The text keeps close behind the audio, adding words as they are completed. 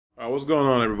What's going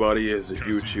on, everybody? It's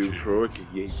YouTube Troy,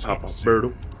 aka Papa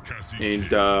Berto,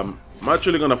 and I'm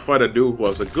actually gonna fight a dude who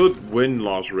has a good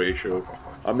win-loss ratio.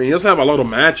 I mean, he doesn't have a lot of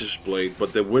matches played,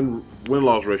 but the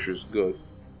win-loss ratio is good.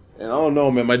 And I don't know,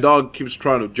 man, my dog keeps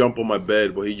trying to jump on my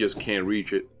bed, but he just can't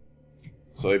reach it.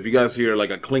 So if you guys hear like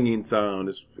a clinging sound,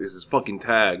 it's his fucking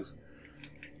tags.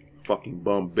 Fucking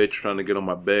bum bitch trying to get on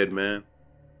my bed, man.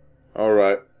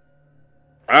 Alright.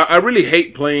 I really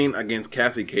hate playing against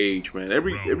Cassie Cage, man.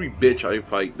 Every bitch I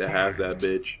fight that has that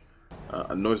bitch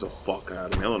annoys the fuck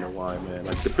out of me. I don't know why, man.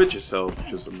 Like, the bitch itself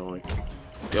is just annoying.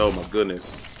 Yo, my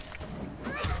goodness.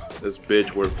 This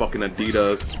bitch with fucking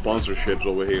Adidas sponsorships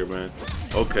over here, man.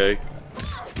 Okay.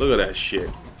 Look at that shit.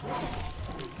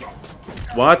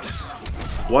 What?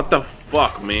 What the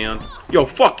fuck, man? Yo,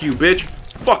 fuck you, bitch.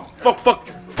 Fuck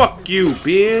you,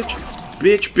 bitch.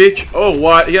 Bitch. Oh,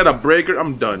 what? He had a breaker?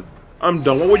 I'm done.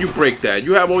 What would you break that?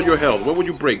 You have all your health. What would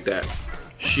you break that?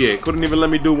 Shit, couldn't even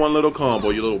let me do one little combo,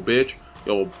 you little bitch.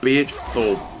 Yo, bitch.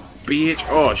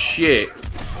 Oh, shit.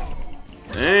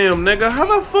 Damn, nigga. How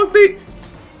the fuck did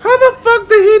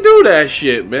he do that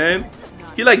shit, man?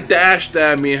 He like dashed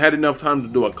at me and had enough time to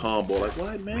do a combo. Like,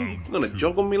 what, man? You gonna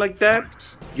joke on me like that?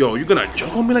 Yo, you gonna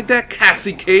joke on me like that,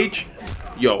 Cassie Cage?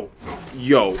 Yo.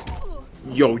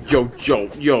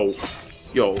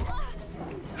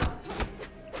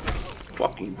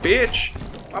 Fucking bitch.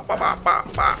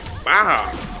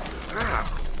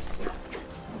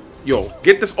 Yo,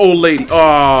 get this old lady.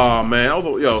 Oh, man.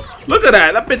 Yo, look at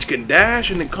that. That bitch can dash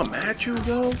and then come at you,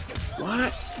 yo.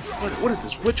 What is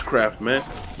this witchcraft, man?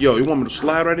 Yo, you want me to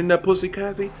slide right in that pussy,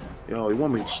 Cassie? Yo, you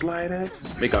want me to slide that?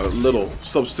 Make a little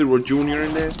Sub-Zero Jr.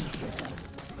 in there?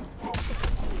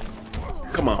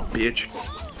 Come on, bitch.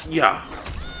 Yeah.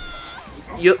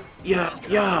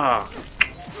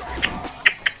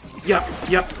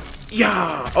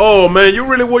 Oh, man, you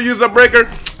really will use a breaker?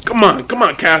 Come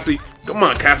on, Cassie.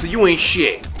 You ain't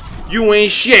shit.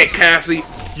 Cassie.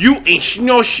 You ain't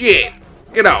no shit.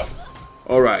 Get out.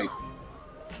 Alright.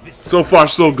 So far,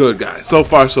 so good, guys. So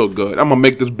far, so good. I'm gonna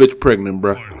make this bitch pregnant,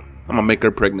 bruh. I'm gonna make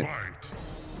her pregnant.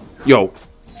 Yo.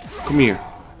 Come here.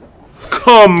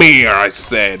 I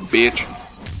said, bitch.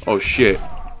 Oh, shit.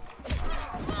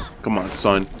 Come on,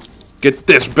 son. Get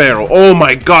this barrel. Oh,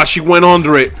 my gosh, she went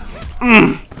under it.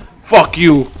 Fuck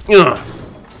you.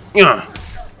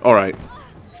 Alright.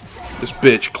 This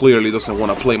bitch clearly doesn't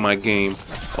want to play my game.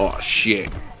 Oh, shit.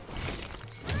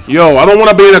 Yo, I don't want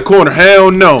to be in a corner.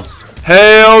 Hell no.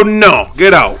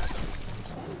 Get out.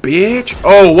 Bitch.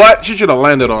 Oh, what? She should have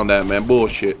landed on that, man.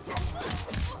 Bullshit.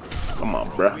 Come on,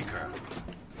 bruh.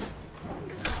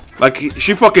 Like,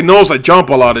 she fucking knows I jump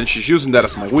a lot and she's using that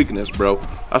as my weakness, bro.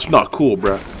 That's not cool,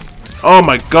 bruh. Oh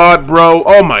my god, bro.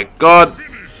 Oh my god.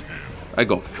 I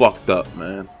got fucked up,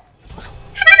 man.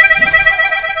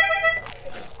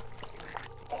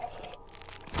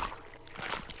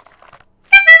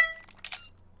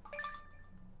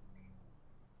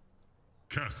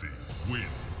 Cassie win.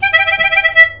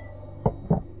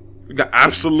 We got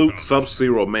absolute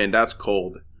Sub-Zero, man. That's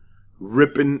cold.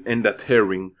 Ripping and the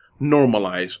tearing.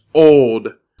 Normalize.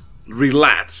 Old.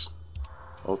 Relax.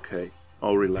 Okay.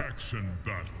 I'll relax.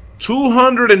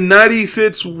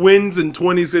 296 wins and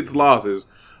 26 losses.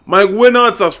 My win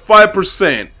odds is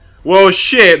 5%. Well,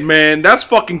 shit, man. That's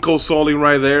fucking consoling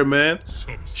right there, man.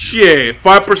 Shit.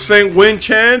 5% win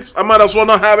chance? I might as well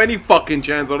not have any fucking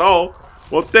chance at all.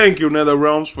 Well, thank you,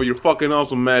 NetherRealms, for your fucking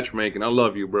awesome matchmaking. I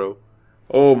love you, bro.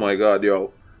 Oh, my God,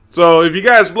 yo. So, if you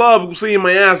guys love seeing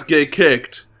my ass get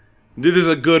kicked, this is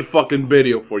a good fucking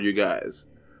video for you guys.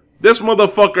 This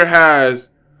motherfucker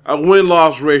has a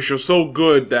win-loss ratio so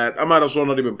good that I might as well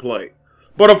not even play.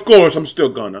 But of course, I'm still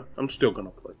gonna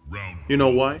play. You know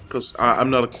why? Because I'm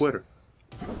not a quitter.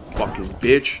 Fucking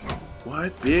bitch.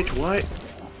 What, bitch? What,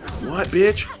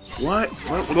 bitch? What,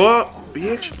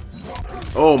 bitch?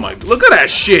 Oh my, look at that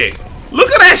shit.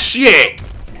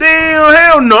 Damn,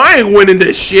 hell no, I ain't winning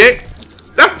this shit.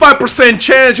 That 5%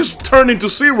 chance just turned into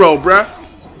 0, bruh.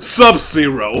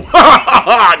 Sub-Zero.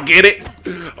 Get it?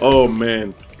 Oh,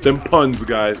 man. Them puns,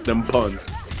 guys. Them puns.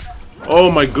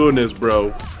 Oh, my goodness,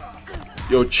 bro.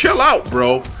 Yo, chill out,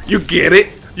 bro. You get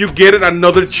it?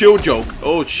 Another chill joke.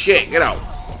 Oh, shit. Get out.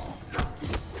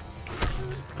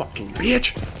 Fucking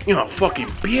bitch. Fucking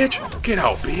bitch. Get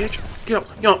out, bitch. Get out.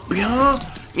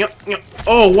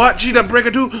 Oh, what? She that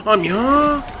breaker too?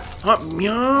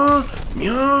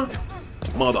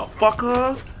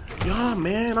 Motherfucker. Yeah,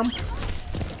 man.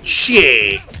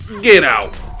 Shit. Get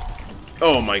out.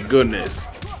 Oh, my goodness.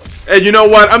 Hey, you know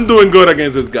what? I'm doing good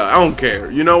against this guy. I don't care.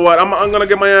 You know what? I'm gonna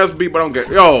get my ass beat, but I don't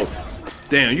care. Yo.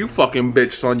 Damn, you fucking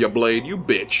bitch, Sonya Blade. You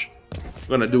bitch.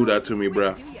 You're gonna do that to me,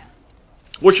 bruh.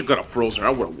 What you got a Frozen? I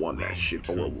would have won that shit if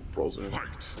I would have Frozen.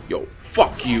 Yo,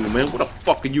 fuck you, man. Where the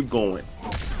fuck are you going?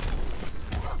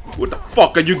 Where the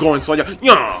fuck are you going, Sonya?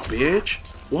 Yeah, bitch.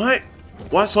 What?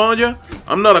 What, Sonya?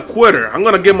 I'm not a quitter. I'm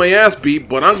gonna get my ass beat,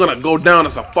 but I'm gonna go down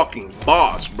as a fucking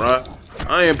boss, bruh.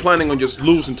 I ain't planning on just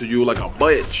losing to you like a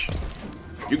bitch.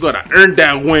 You gotta earn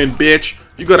that win, bitch.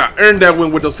 You gotta earn that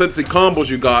win with those sexy combos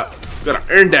you got. You gotta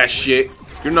earn that shit.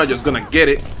 You're not just gonna get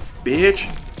it, bitch.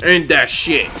 Earn that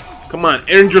shit. Come on,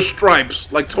 earn your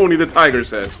stripes, like Tony the Tiger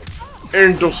says.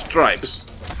 Earn those stripes.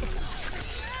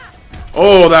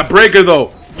 Oh, that breaker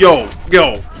though. Yo.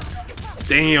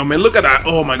 Damn, man, look at that.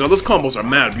 Oh my god, those combos are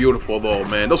mad beautiful though,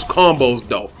 man. Those combos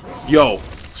though. Yo,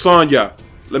 Sonya,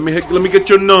 let me get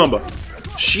your number.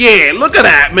 Shit, look at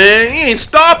that, man. He ain't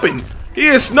stopping. He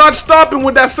is not stopping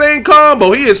with that same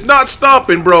combo. He is not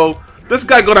stopping, bro. This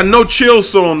guy got a no chill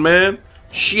zone, man.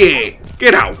 Shit.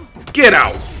 Get out. Get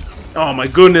out. Oh my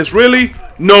goodness, really?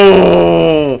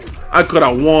 No. I could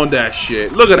have won that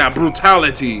shit. Look at that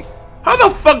brutality. How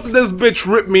the fuck did this bitch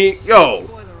rip me? Yo.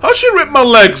 How she rip my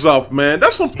legs off, man?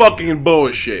 That's some fucking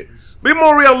bullshit. Be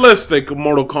more realistic,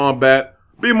 Mortal Kombat.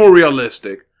 Be more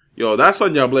realistic. Yo, that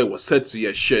Sonya Blade was sexy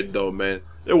as shit, though, man.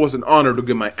 It was an honor to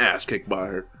get my ass kicked by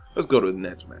her. Let's go to the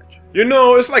next match. You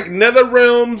know, it's like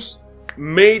NetherRealms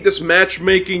made this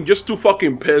matchmaking just to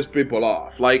fucking piss people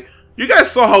off. Like, you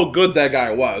guys saw how good that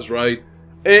guy was, right?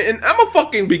 And I'm a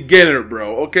fucking beginner,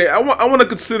 bro, okay? I want to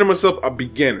consider myself a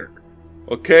beginner,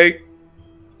 okay?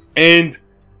 And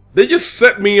they just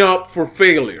set me up for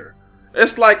failure.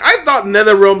 It's like, I thought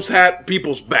NetherRealms had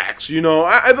people's backs, you know?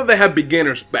 I thought they had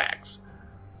beginners' backs.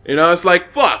 You know, it's like,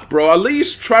 fuck, bro. At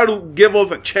least try to give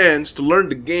us a chance to learn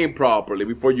the game properly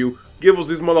before you give us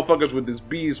these motherfuckers with this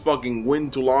B's fucking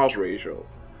win-to-loss ratio.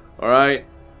 Alright?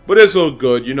 But it's all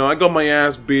good, you know. I got my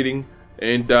ass beating,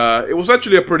 and it was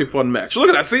actually a pretty fun match. Look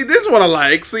at that. See, this is what I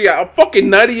like. See, a fucking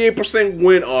 98%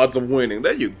 win odds of winning.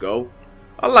 There you go.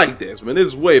 I like this, man. This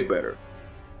is way better.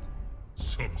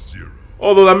 Sub-Zero.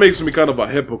 Although that makes me kind of a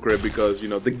hypocrite because, you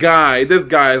know, this guy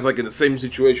is like in the same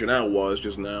situation I was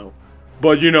just now.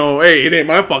 But, you know, hey, it ain't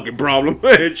my fucking problem.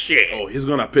 Shit. Oh, he's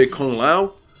gonna pick Kung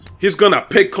Lao? He's gonna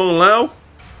pick Kung Lao?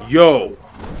 Yo,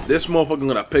 this motherfucker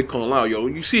gonna pick Kung Lao, yo.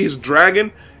 You see his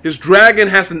dragon? His dragon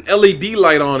has an LED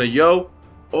light on it, yo.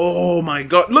 Oh my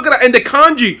god. Look at that. And the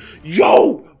kanji.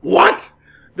 Yo, what?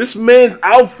 This man's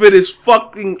outfit is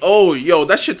fucking... Oh, yo,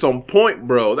 that shit's on point,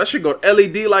 bro. That shit got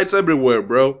LED lights everywhere,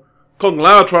 bro. Kung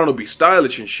Lao trying to be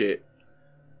stylish and shit.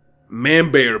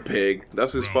 Man Bear Pig.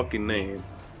 That's his fucking name.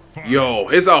 Yo,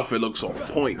 his outfit looks on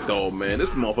point, though, man. This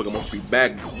motherfucker must be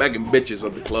bagging bitches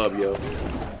of the club, yo.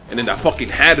 And then that fucking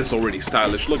hat is already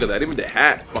stylish. Look at that. Even the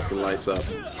hat fucking lights up.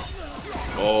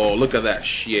 Oh, look at that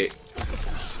shit.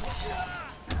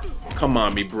 Come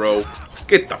on, me, bro.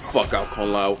 Get the fuck out,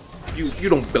 Kung Lao. You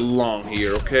don't belong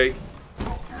here, okay?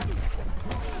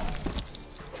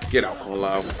 Get out, Kung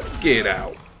Lao. Get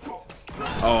out.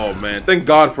 Oh, man. Thank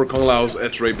God for Kung Lao's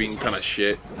X-ray being kind of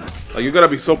shit. Like, you gotta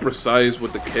be so precise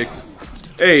with the kicks.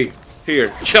 Hey,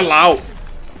 here. Chill out.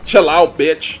 Chill out,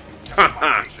 bitch.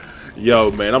 Haha.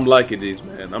 Yo, man. I'm liking these,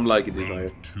 man. I'm liking these,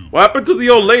 man. What happened to the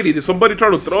old lady? Did somebody try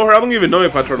to throw her? I don't even know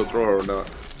if I tried to throw her or not.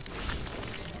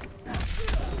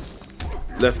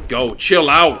 Let's go. Chill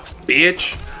out,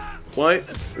 bitch. What?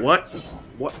 What?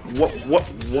 What?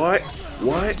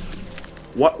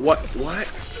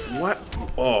 What?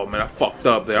 Oh, man, I fucked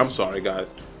up there. I'm sorry,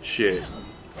 guys. Shit.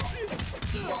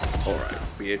 Alright,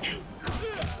 bitch.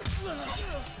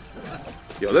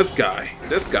 Yo, this guy,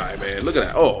 man. Look at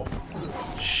that. Oh.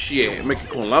 Shit. Making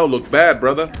Kung Lao look bad,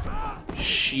 brother.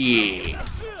 Shit.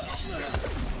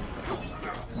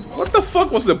 What the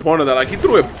fuck was the point of that? Like, he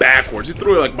threw it backwards. He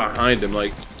threw it, like, behind him.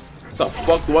 Like, what the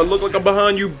fuck? Do I look like I'm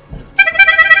behind you?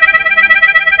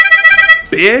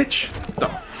 Bitch. Get the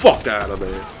fuck out of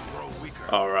there.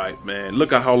 Alright, man.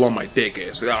 Look at how long my dick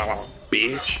is. Oh,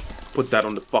 bitch. Put that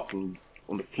on the fucking...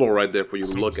 on the floor right there for you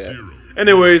to look at.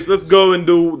 Anyways, let's go and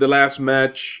do the last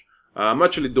match. I'm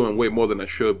actually doing way more than I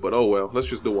should, but oh well. Let's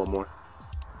just do one more.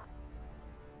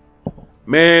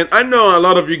 Man, I know a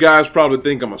lot of you guys probably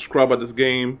think I'm a scrub at this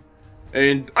game.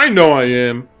 And I know I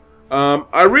am.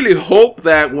 I really hope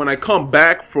that when I come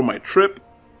back from my trip,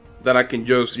 that I can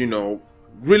just, you know,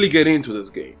 really get into this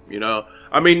game, you know?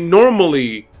 I mean,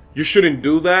 normally, you shouldn't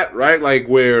do that, right? Like,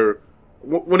 where...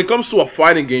 when it comes to a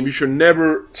fighting game, you should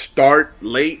never start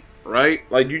late, right?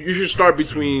 Like, you should start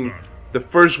between the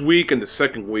first week and the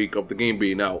second week of the game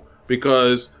being out.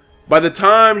 Because by the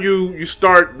time you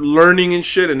start learning and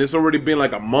shit, and it's already been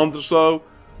like a month or so,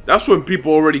 that's when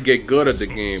people already get good at the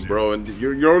game, bro. And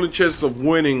your only chance of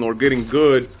winning or getting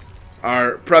good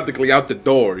are practically out the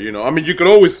door, you know. I mean, you could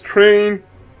always train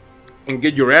and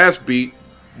get your ass beat,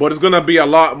 but it's gonna be a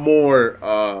lot more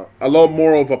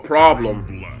of a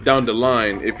problem down the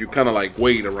line if you kind of like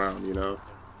wait around, you know.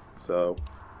 So,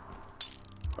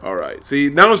 all right. See,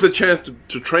 now is the chance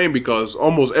to train because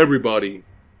almost everybody,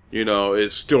 you know,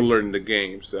 is still learning the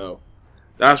game. So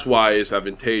that's why it's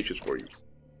advantageous for you.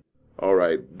 All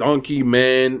right, Donkey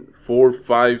Man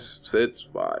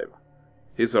 4565.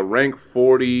 He's a rank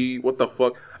 40. What the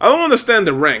fuck? I don't understand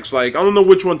the ranks. Like, I don't know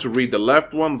which one to read. The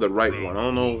left one, the right one. I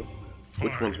don't know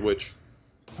which one's which.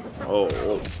 Oh,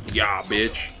 yeah,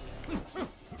 bitch.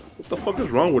 What the fuck is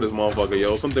wrong with this motherfucker,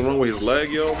 yo? Something wrong with his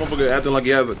leg, yo? Motherfucker acting like he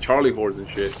has a Charlie horse and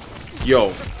shit.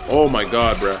 Yo, oh my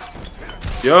god,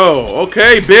 bruh. Yo,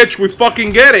 okay, bitch, we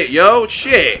fucking get it, yo.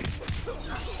 Shit.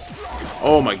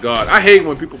 Oh my god, I hate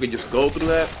when people can just go through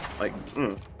that. Like,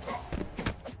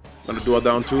 Gonna do a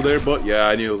down 2 there, but yeah,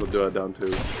 I knew it was a do a down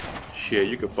 2. Shit,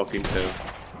 you can fucking tell.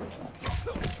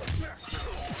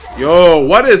 Yo,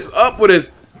 what is up with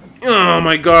this? Oh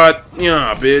my god,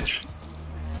 yeah, bitch.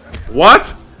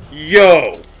 What?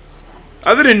 Yo,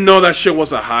 I didn't know that shit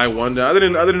was a high one. I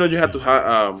didn't know you had to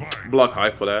block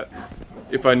high for that.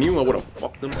 If I knew, I would have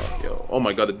fucked them up, yo. Oh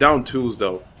my god, the down 2s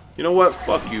though. You know what?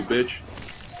 Fuck you, bitch.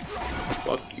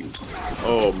 Fuck you.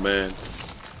 Oh man.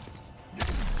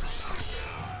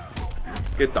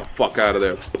 Get the fuck out of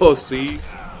there, pussy.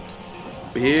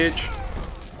 Bitch.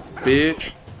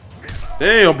 Bitch.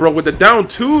 Damn, bro, with the down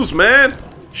 2s, man.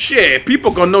 Shit,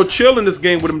 people gonna no chill in this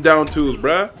game with them down 2s,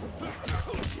 bruh.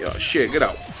 Yo, shit, get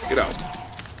out. Get out.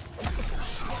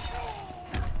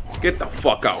 Get the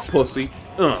fuck out, pussy.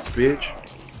 Bitch.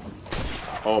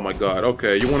 Oh my god,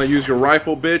 okay. You wanna use your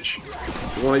rifle, bitch?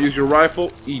 You wanna use your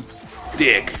rifle? Eat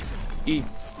dick. Eat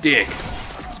dick.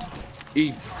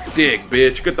 Eat dick,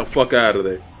 bitch. Get the fuck out of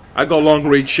there. I go long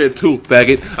range shit too,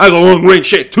 faggot. I go long range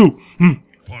shit too.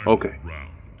 Okay.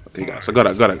 Okay, guys, I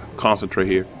gotta concentrate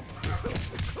here.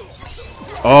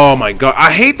 Oh my god,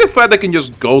 I hate the fact that I can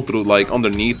just go through like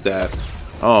underneath that.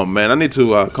 Oh man, I need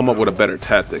to come up with a better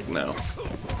tactic now.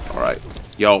 All right,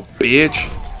 yo, bitch,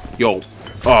 yo.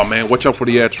 Oh man, watch out for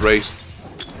the X-rays.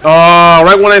 Oh,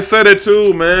 right when I said it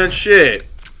too, man. Shit,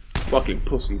 fucking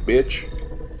pussy, bitch.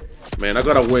 Man, I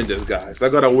gotta win this, guys. I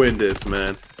gotta win this,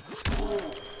 man.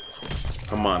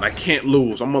 Come on, I can't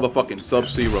lose. I'm motherfucking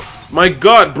Sub-Zero. My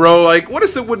god, bro, like, what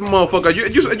is it with motherfucker?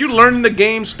 Are you learning the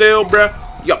game still, bruh?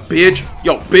 Yo, bitch.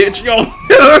 Yo, bitch. Yo.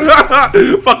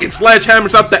 Fucking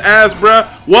sledgehammers out the ass, bruh.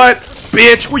 What?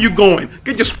 Bitch, where you going?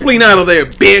 Get your spleen out of there,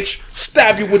 bitch.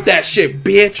 Stab you with that shit,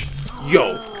 bitch.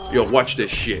 Yo. Yo, watch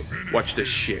this shit. Watch this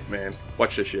shit, man.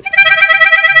 Watch this shit.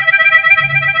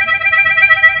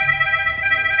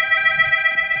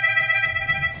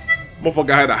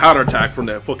 Motherfucker had a heart attack from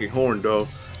that fucking horn, though.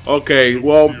 Okay,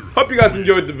 well, hope you guys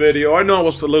enjoyed the video. I know it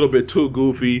was a little bit too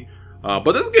goofy,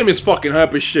 but this game is fucking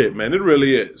hype as shit, man. It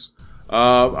really is.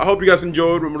 I hope you guys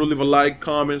enjoyed. Remember to leave a like,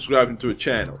 comment, subscribe to the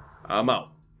channel. I'm out.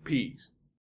 Peace.